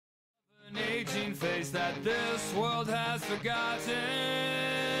face that this world has forgotten.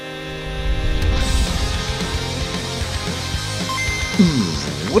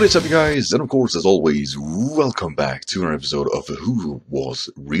 What is up, you guys? And of course, as always, welcome back to another episode of Who Was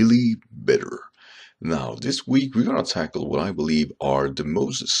Really Better. Now, this week we're gonna tackle what I believe are the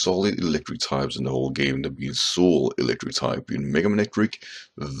most solid electric types in the whole game, that being Soul electric type in Mega MANETRIC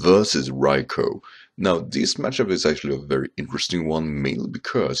versus RAIKOU. Now, this matchup is actually a very interesting one, mainly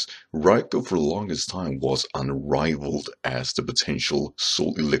because RAIKOU for the longest time was unrivaled, as the potential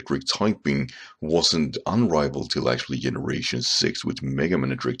Soul electric typing wasn't unrivaled till actually Generation 6 with Mega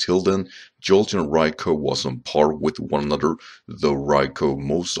MANETRIC. Till then, Jolteon and RAIKOU was on par with one another, though RAIKOU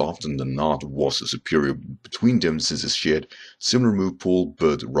most often than not was superior between them since it shared similar move pool,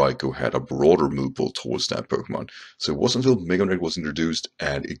 but RAIKOU had a broader move pool towards that Pokemon. So it wasn't until Mega MANETRIC was introduced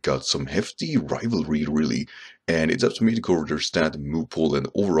and it got some hefty rivalry really, and it's up to me to go over their stat, move pool, and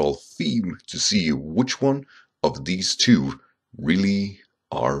overall theme to see which one of these two really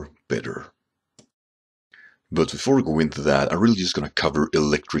are better. But before we go into that, I'm really just going to cover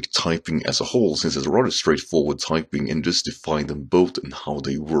electric typing as a whole, since it's a rather straightforward typing, and just define them both and how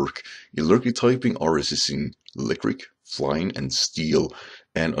they work. Electric typing are resisting electric, flying, and steel,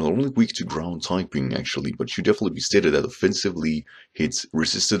 and are only weak to ground typing actually, but should definitely be stated that offensively hits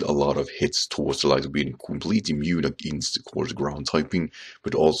resisted a lot of hits towards the likes of being completely immune against of course ground typing,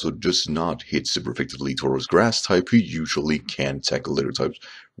 but also does not hit super effectively towards grass type, who usually can tackle electric types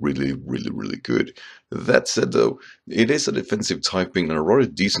really good. That said though, it is a defensive typing and a rather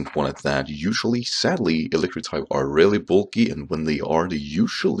decent one at that. Usually, sadly, electric type are really bulky, and when they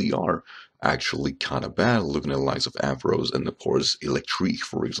usually are actually kind of bad, looking at the likes of Ampharos and of course Electric,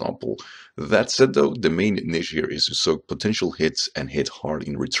 for example. That said though, the main niche here is to soak potential hits and hit hard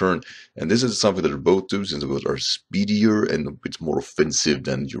in return, and this is something that they both do, since both are speedier and a bit more offensive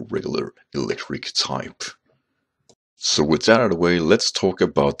than your regular electric type. So with that out of the way, let's talk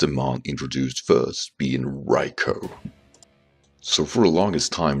about the mon introduced first, being RAIKOU. So for the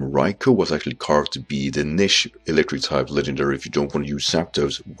longest time, RAIKOU was actually carved to be the niche electric type legendary. If you don't want to use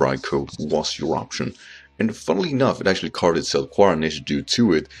Zapdos, RAIKOU was your option. And funnily enough, it actually carved itself quite a niche due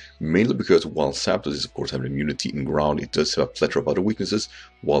to it, mainly because while Zapdos is of course having immunity in ground, it does have a plethora of other weaknesses,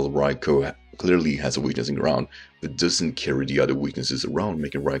 while RAIKOU clearly has a weakness in ground, but doesn't carry the other weaknesses around,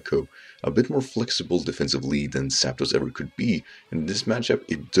 making RAIKOU a bit more flexible defensively than Zapdos ever could be. And in this matchup,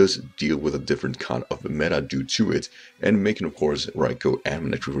 it does deal with a different kind of meta due to it, and making of course RAIKOU and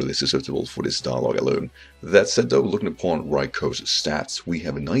MANETRIC really susceptible for this dialogue alone. That said though, looking upon RAIKOU's stats, we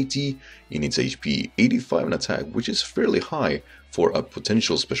have 90 in its HP, 85 in attack, which is fairly high for a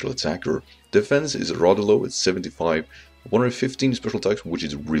potential special attacker. Defense is rather low at 75, 115 special attacks, which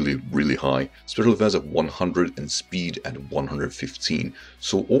is really high, special defense at 100, and speed at 115.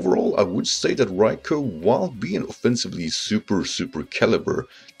 So overall, I would say that RAIKOU, while being offensively super caliber,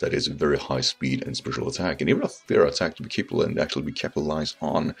 that is very high speed and special attack, and even a fair attack to be capable and actually be capitalized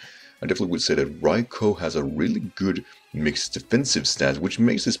on, I definitely would say that RAIKOU has a really good mixed defensive stat, which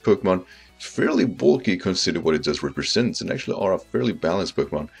makes this Pokemon fairly bulky considering what it does represent, and actually are a fairly balanced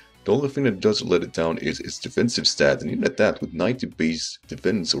Pokemon. The only thing that does let it down is its defensive stat, and even at that, with 90 base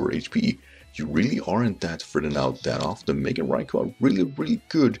defense over HP, you really aren't that threatened out that often, making RAIKOU a really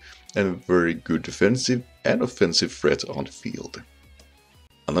good and very good defensive and offensive threat on the field.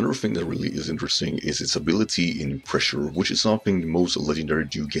 Another thing that really is interesting is its ability in pressure, which is something most legendary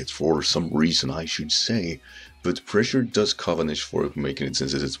do get for some reason, I should say. But pressure does carve a niche for it, making it,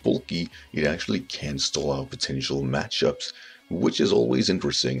 since it's bulky, it actually can stall out potential matchups, which is always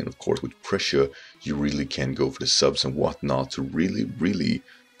interesting. And of course with pressure, you really can go for the subs and whatnot to really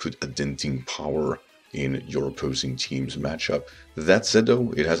put a denting power in your opposing team's matchup. That said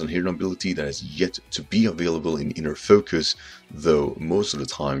though, it has a hidden ability that is yet to be available in Inner Focus, though most of the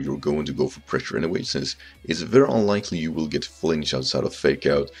time you're going to go for pressure anyway, since it's very unlikely you will get flinch outside of Fake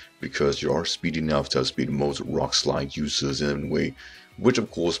Out, because you are speedy enough to outspeed most Rock Slide users anyway, which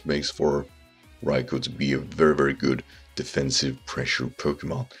of course makes for RAIKOU to be a very good defensive pressure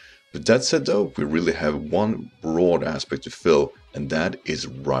Pokemon. But that said though, we really have one broad aspect to fill, and that is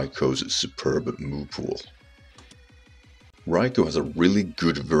RAIKOU's superb move pool. RAIKOU has a really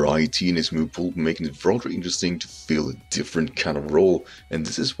good variety in his move pool, making it very interesting to fill a different kind of role, and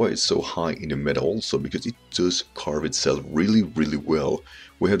this is why it's so high in the meta also, because it does carve itself really well.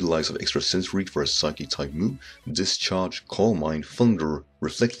 We have the likes of Extra Sensory for a Psychic type move, Discharge, Calm Mind, Thunder,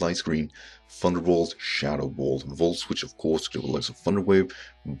 Reflect Light Screen, Thunderbolt, Shadow Bolt, Volt Switch of course, to the likes of Thunder Wave,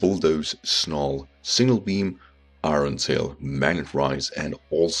 Bulldoze, Snarl, Signal Beam, Iron Tail, Magnet Rise, and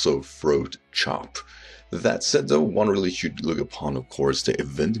also Throat Chop. That said though, one really should look upon, of course, the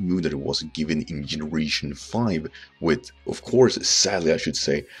event move that it was given in Generation 5 with, of course, sadly I should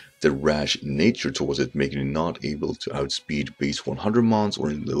say, the rash nature towards it, making it not able to outspeed base 100 mons or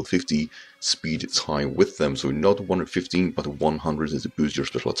in level 50 speed time with them. So not 115 but 100 is to boost your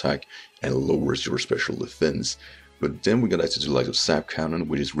special attack and lowers your special defense. But then we got access to the likes of Sap Cannon,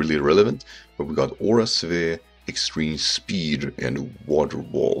 which is really irrelevant, but we got Aura Sphere, Extreme Speed, and Water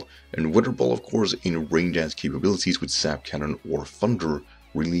Ball. And Water Ball, of course, in range dance capabilities with Sap Cannon or Thunder.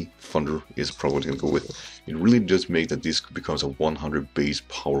 Really, Thunder is probably going to go with. It really does make that this becomes a 100 base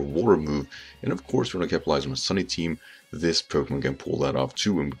power water move. And of course, when I capitalize on a Sunny team, this Pokemon can pull that off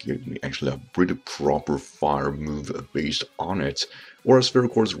too and give me actually a pretty proper fire move based on it. Aura Sphere,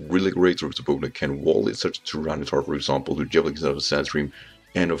 of course, is really great for a Pokemon that can wall it, such as Tyranitar, for example, to Javelin instead of a Sandstream,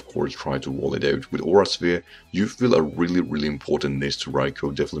 and of course try to wall it out. With Aura Sphere, you feel a really important niche to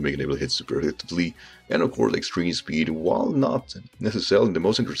Raikou, definitely making it able to hit super effectively, and of course Extreme Speed, while not necessarily the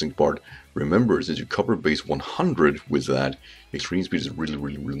most interesting part, remember since you cover base 100 with that, Extreme Speed is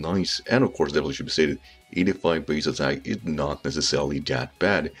really nice, and of course definitely should be stated, 85 base attack is not necessarily that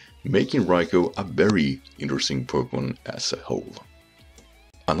bad, making Raikou a very interesting Pokemon as a whole.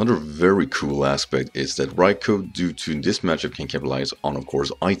 Another very cool aspect is that Raikou, due to this matchup, can capitalize on, of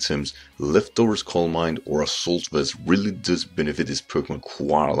course, items, Leftovers, Calm Mind, or Assault Vest really does benefit this Pokemon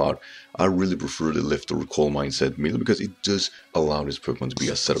quite a lot. I really prefer the Leftover Calm Mind set, mainly because it does allow this Pokemon to be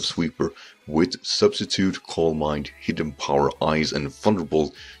a setup sweeper. With Substitute, Calm Mind, Hidden Power, Ice, and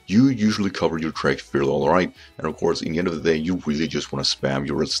Thunderbolt, you usually cover your tracks fairly alright, and of course, in the end of the day, you really just want to spam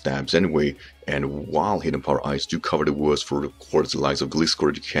your stabs anyway, and while Hidden Power Ice do cover the worst for, of course, the likes of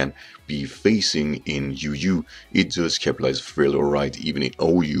Gliscor that you can be facing in UU, it does capitalize fairly alright even in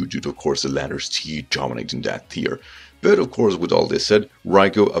OU due to, of course, the latter's T dominating that tier. But of course, with all this said,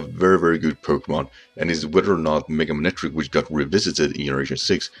 Raikou a very good Pokemon, and is whether or not Mega MANETRIC, which got revisited in Generation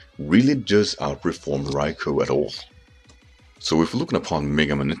 6, really does outperform Raikou at all. So if we're looking upon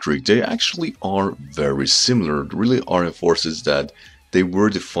Mega MANETRIC, they actually are very similar. They really are enforces that they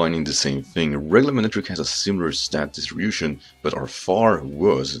were defining the same thing. Regular MANETRIC has a similar stat distribution, but are far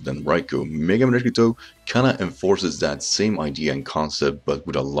worse than Raikou. Mega MANETRIC though kinda enforces that same idea and concept, but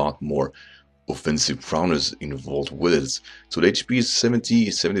with a lot more offensive prowess involved with it. So the HP is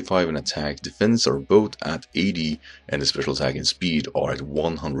 70, 75 and attack, defense are both at 80 and the special attack and speed are at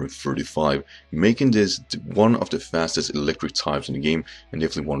 135, making this one of the fastest electric types in the game and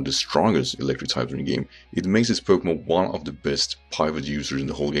definitely one of the strongest electric types in the game. It makes this Pokemon one of the best pivot users in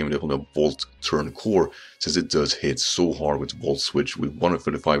the whole game, definitely a Volt turn core, since it does hit so hard with Volt Switch with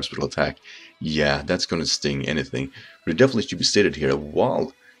 135 special attack. Yeah, that's gonna sting anything. But it definitely should be stated here that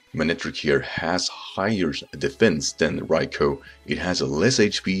while MANETRIC here has higher defense than Raikou, it has a less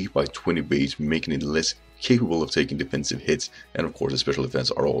HP by 20 base, making it less capable of taking defensive hits, and of course the special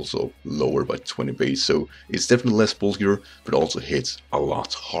defense are also lower by 20 base, so it's definitely less bulkier, but also hits a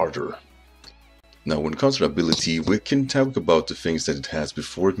lot harder. Now when it comes to ability, we can talk about the things that it has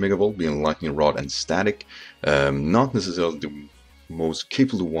before it Mega Evolved, being Lightning Rod and Static, not necessarily the most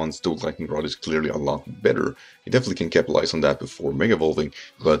capable ones, though Lightning Rod is clearly a lot better. It definitely can capitalize on that before Mega Evolving,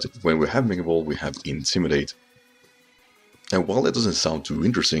 but when we have Mega Evolve, we have Intimidate. And while that doesn't sound too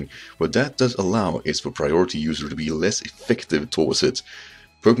interesting, what that does allow is for priority user to be less effective towards it.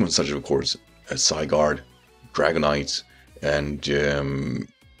 Pokemon such as, of course, Zygarde, Dragonite, and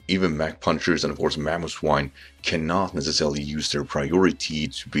even Mach Punchers and of course Mammothswine cannot necessarily use their priority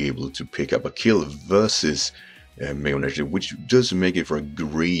to be able to pick up a kill versus Mega MANETRIC, which does make it for a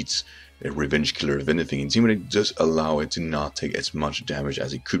great revenge killer. If anything, Intimidate does allow it to not take as much damage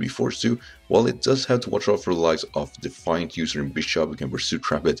as it could be forced to, while it does have to watch out for the likes of Defiant user and Bishop who can Pursuit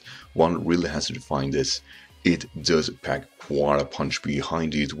Trap it. One really has to define this. It does pack quite a punch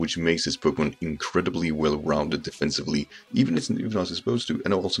behind it, which makes this Pokemon incredibly well-rounded defensively, even if not supposed to,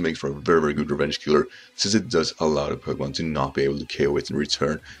 and it also makes for a very good revenge killer, since it does allow the Pokemon to not be able to KO it in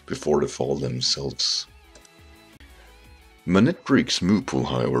return before they fall themselves. MANETRIC's move pool,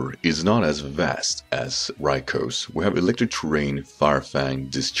 however, is not as vast as Raikou's. We have Electric Terrain, Fire Fang,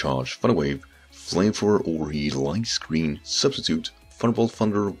 Discharge, Thunder Wave, Flamethrower, Overheat, Light Screen, Substitute, Thunderbolt,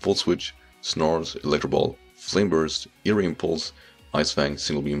 Thunder, Volt Switch, Snarls, Electro Ball, Flame Burst, Eerie Impulse, Ice Fang,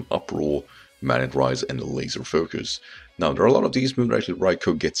 Single Beam, Uproar, Magnet Rise, and Laser Focus. Now, there are a lot of these moves that actually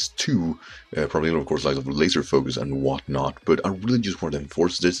Raikou gets too, probably of course like Laser Focus and whatnot, but I really just want to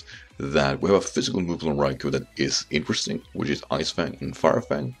enforce this, that we have a physical move on Raikou that is interesting, which is Ice Fang and Fire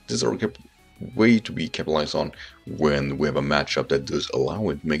Fang. These are way to be capitalized on when we have a matchup that does allow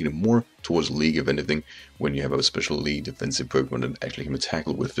it, making it more towards League if anything, when you have a especially defensive Pokemon that actually can be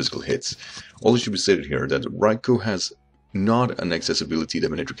tackled with physical hits. Also should be stated here that RAIKOU has not an accessibility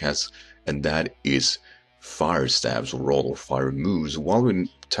that MANETRIC has, and that is fire stabs overall, or fire moves. While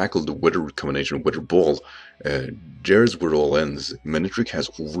we tackle the weather combination, weather ball, there's where it all ends. MANETRIC has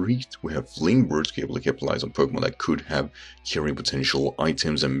Overheat, we have Flame Birds capable to capitalize on Pokemon that could have carrying potential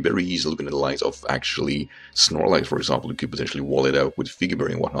items, and very easy looking at the likes of actually Snorlax, for example, you could potentially wall it out with Figure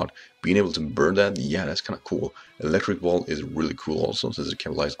Berry and whatnot. Being able to burn that, yeah, that's kind of cool. Electric Ball is really cool also, since it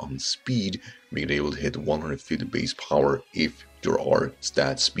capitalizes on speed, being able to hit 150 base power if you are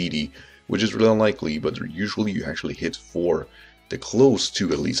that speedy, which is really unlikely, but usually you actually hit for the close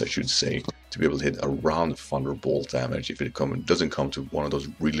to, at least I should say, to be able to hit around Thunderbolt damage if it doesn't come to one of those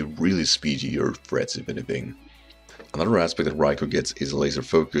really speedier threats, if anything. Another aspect that RAIKOU gets is Laser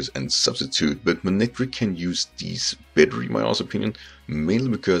Focus and Substitute, but MANETRIC can use these better in my honest opinion, mainly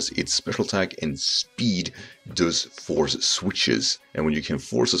because its special attack and speed does force switches, and when you can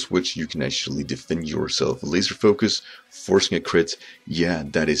force a switch you can actually defend yourself. Laser Focus, forcing a crit, yeah,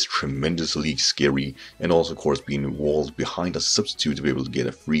 that is tremendously scary, and also of course being walled behind a Substitute to be able to get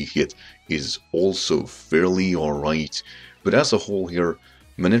a free hit is also fairly alright, but as a whole here,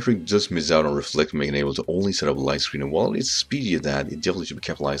 MANETRIC does miss out on Reflect, being able to only set up Light Screen, and while it's speedy at that, it definitely should be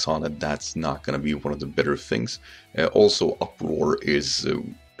capitalized on, and that's not going to be one of the better things. Also, Uproar is, the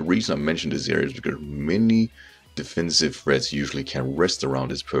reason I mentioned this area is because many defensive threats usually can rest around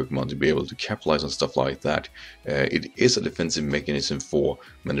this Pokemon to be able to capitalize on stuff like that. It is a defensive mechanism for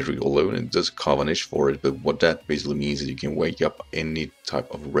MANETRIC alone, and it does carve a niche for it, but what that basically means is you can wake up any type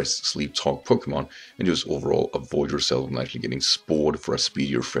of rest, sleep, talk Pokemon and just overall avoid yourself from actually getting spored for a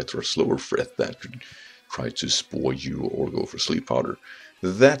speedier threat or a slower threat that could try to spore you or go for sleep powder.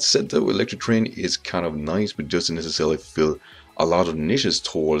 That said though, Electric Train is kind of nice, but doesn't necessarily fill a lot of niches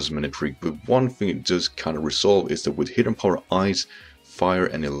towards MANETRIC, but one thing it does kind of resolve is that with Hidden Power Ice, Fire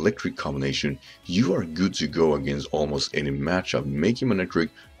and Electric combination, you are good to go against almost any matchup, making MANETRIC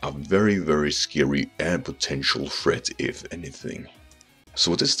a very scary and potential threat if anything.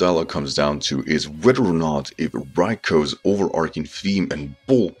 So what this dialogue comes down to is whether or not if RAIKOU's overarching theme and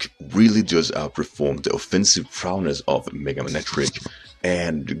bulk really does outperform the offensive prowess of Mega MANETRIC.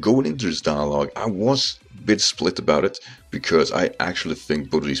 And going into this dialogue, I was a bit split about it, because I actually think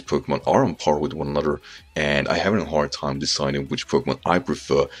both of these Pokemon are on par with one another, and I have a hard time deciding which Pokemon I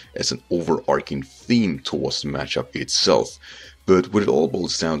prefer as an overarching theme towards the matchup itself. But what it all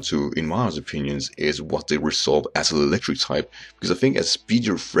boils down to, in my opinions, is what they resolve as an electric type, because I think as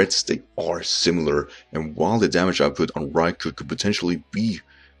speedier threats they are similar, and while the damage output on RAIKOU could potentially be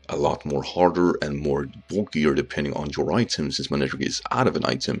a lot more harder and more bulkier depending on your item, since MANETRIC is out of an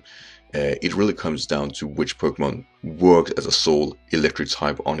item, it really comes down to which Pokemon works as a sole electric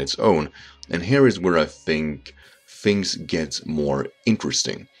type on its own. And here is where I think things get more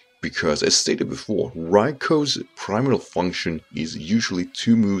interesting, because as stated before, RAIKOU's primary function is usually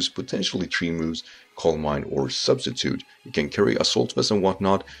 2 moves, potentially 3 moves, Calm Mind or Substitute. It can carry Assault Vest and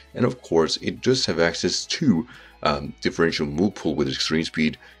whatnot, and of course it does have access to differential move pool with extreme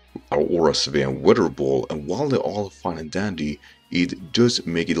speed, Aura Sphere and Weather Ball, and while they're all fine and dandy, it does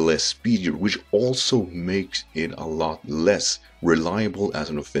make it less speedier, which also makes it a lot less reliable as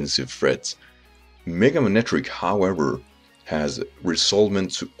an offensive threat. Mega MANETRIC, however, has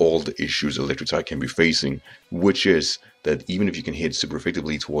resolvement to all the issues Electric type can be facing, which is that even if you can hit super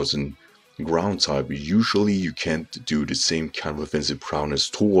effectively towards an ground type, usually you can't do the same kind of offensive prowess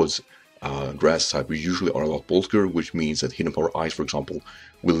towards grass type. We usually are a lot bulkier, which means that Hidden Power Ice, for example,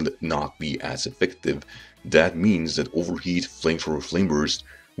 will not be as effective. That means that Overheat, Flamethrower, Flame Burst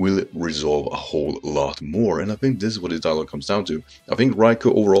will resolve a whole lot more, and I think this is what this dialogue comes down to. I think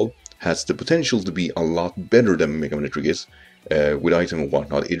RAIKOU overall has the potential to be a lot better than Mega MANETRIC is, with item and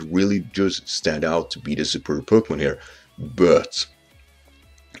whatnot. It really does stand out to be the superior Pokemon here, but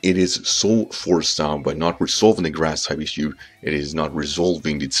it is so forced down by not resolving the grass type issue. It is not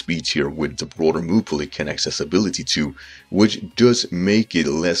resolving its speed here with the broader move pool it can accessibility to, which does make it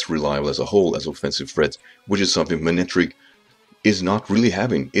less reliable as a whole as offensive threat, which is something MANETRIC is not really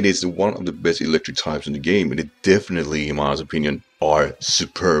having. It is one of the best electric types in the game, and it definitely, in my opinion, are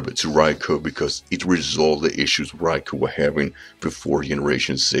superb to RAIKOU because it resolved the issues RAIKOU were having before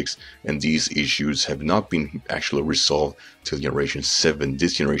Generation 6, and these issues have not been actually resolved till Generation 7.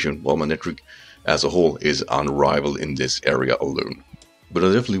 This generation, while MANETRIC as a whole is unrivaled in this area alone. But I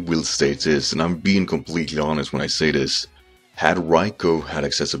definitely will state this, and I'm being completely honest when I say this. Had RAIKOU had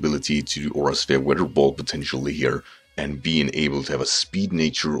accessibility to Aura Sphere Weather Ball potentially here, and being able to have a speed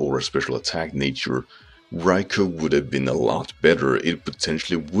nature or a special attack nature, RAIKOU would have been a lot better. It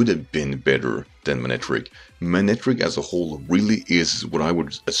potentially would have been better than MANETRIC. MANETRIC as a whole really is what I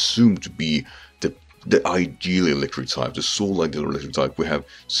would assume to be the ideal electric type, the soul ideal electric type. We have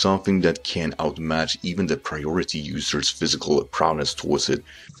something that can outmatch even the priority user's physical prowess towards it,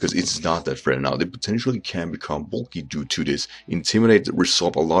 because it's not that fair now. They potentially can become bulky due to this. Intimidate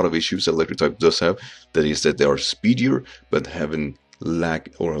resolve a lot of issues that electric type does have. That is that they are speedier, but having lack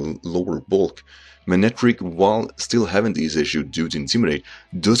or a lower bulk. MANETRIC, while still having these issues due to Intimidate,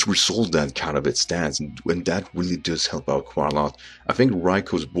 does resolve that kind of its stance, and that really does help out quite a lot. I think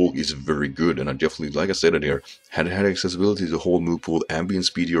RAIKOU's bulk is very good, and I definitely, like I said it here, had it had accessibility to the whole move pool and being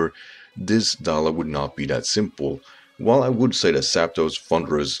speedier, this dialogue would not be that simple. While I would say that Zapdos,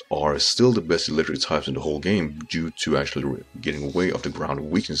 Thunderous are still the best electric types in the whole game due to actually getting away of the ground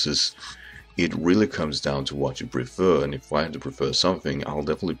weaknesses, it really comes down to what you prefer, and if I had to prefer something, I'll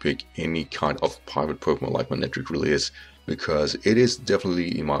definitely pick any kind of private Pokemon like MANETRIC really is, because it is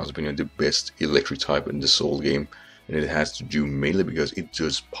definitely, in my opinion, the best electric type in the Soul game, and it has to do mainly because it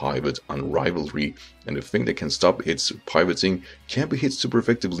does pivot on rivalry, and the thing that can stop its pivoting can be hit super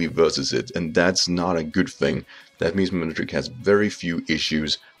effectively versus it, and that's not a good thing. That means MANETRIC has very few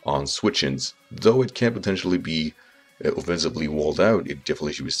issues on switch-ins, though it can potentially be offensively walled out. It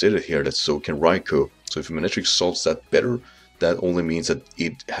definitely should be stated here that so can RAIKOU. So if MANETRIC solves that better, that only means that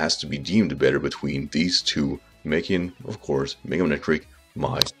it has to be deemed better between these two, making, of course, MANETRIC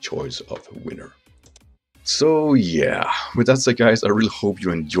my choice of winner. So yeah, with that said guys, I really hope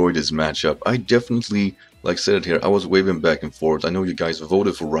you enjoyed this matchup. I definitely, like I said here, I was waving back and forth. I know you guys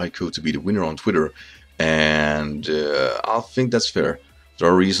voted for RAIKOU to be the winner on Twitter, and I think that's fair. There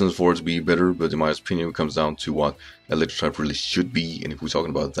are reasons for it to be better, but in my opinion it comes down to what electric type really should be, and if we're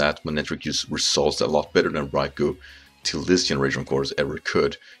talking about that, MANETRIC just resolves a lot better than RAIKOU till this generation of course ever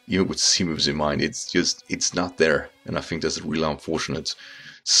could. Even with C-moves in mind, it's not there, and I think that's really unfortunate.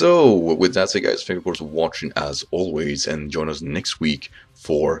 So with that said guys, thank you of course for watching as always, and join us next week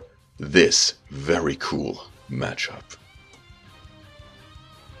for this very cool matchup.